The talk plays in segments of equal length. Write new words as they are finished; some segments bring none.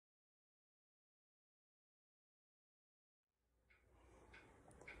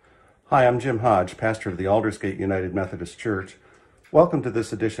Hi, I'm Jim Hodge, pastor of the Aldersgate United Methodist Church. Welcome to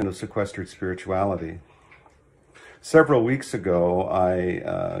this edition of Sequestered Spirituality. Several weeks ago,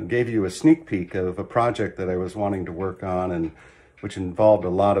 I gave you a sneak peek of a project that I was wanting to work on, and which involved a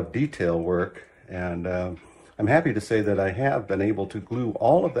lot of detail work. And I'm happy to say that I have been able to glue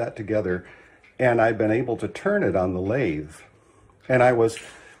all of that together, and I've been able to turn it on the lathe. And I was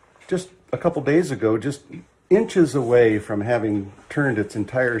just a couple days ago, just inches away from having turned its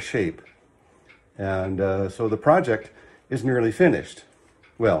entire shape. And so the project is nearly finished.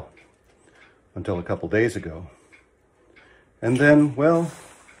 Well, until a couple days ago. And then, well,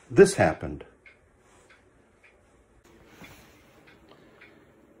 this happened.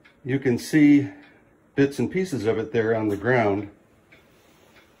 You can see bits and pieces of it there on the ground.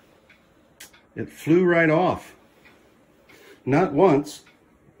 It flew right off. Not once,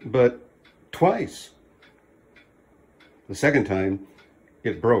 but twice. The second time,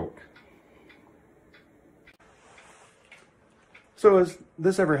 it broke. So has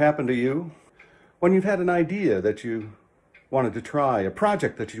this ever happened to you? When you've had an idea that you wanted to try, a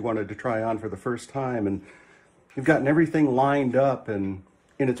project that you wanted to try on for the first time, and you've gotten everything lined up and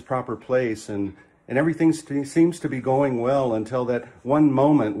in its proper place, and everything seems to be going well until that one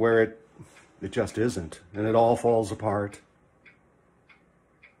moment where it just isn't, and it all falls apart.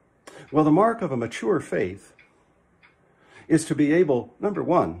 Well, the mark of a mature faith is to be able, number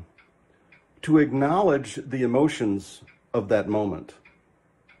one, to acknowledge the emotions of that moment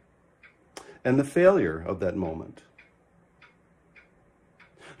and the failure of that moment.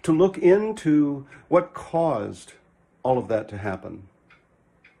 To look into what caused all of that to happen.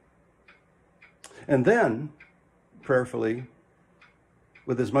 And then, prayerfully,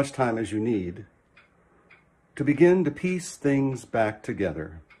 with as much time as you need, to begin to piece things back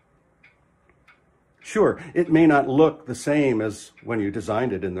together. Sure, it may not look the same as when you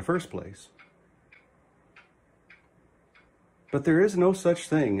designed it in the first place. But there is no such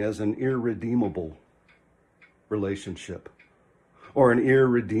thing as an irredeemable relationship or an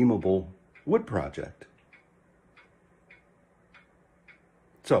irredeemable wood project.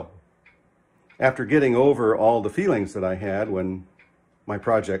 So, after getting over all the feelings that I had when my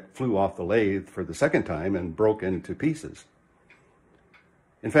project flew off the lathe for the second time and broke into pieces,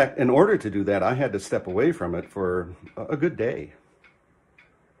 in fact, in order to do that, I had to step away from it for a good day.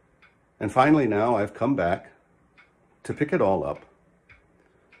 And finally now I've come back to pick it all up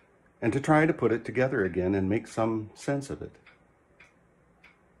and to try to put it together again and make some sense of it.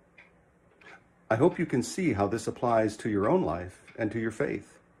 I hope you can see how this applies to your own life and to your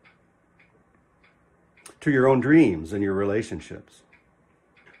faith, to your own dreams and your relationships.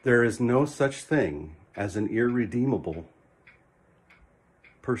 There is no such thing as an irredeemable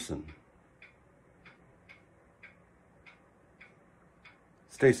person.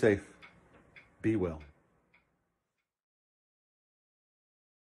 Stay safe. Be well.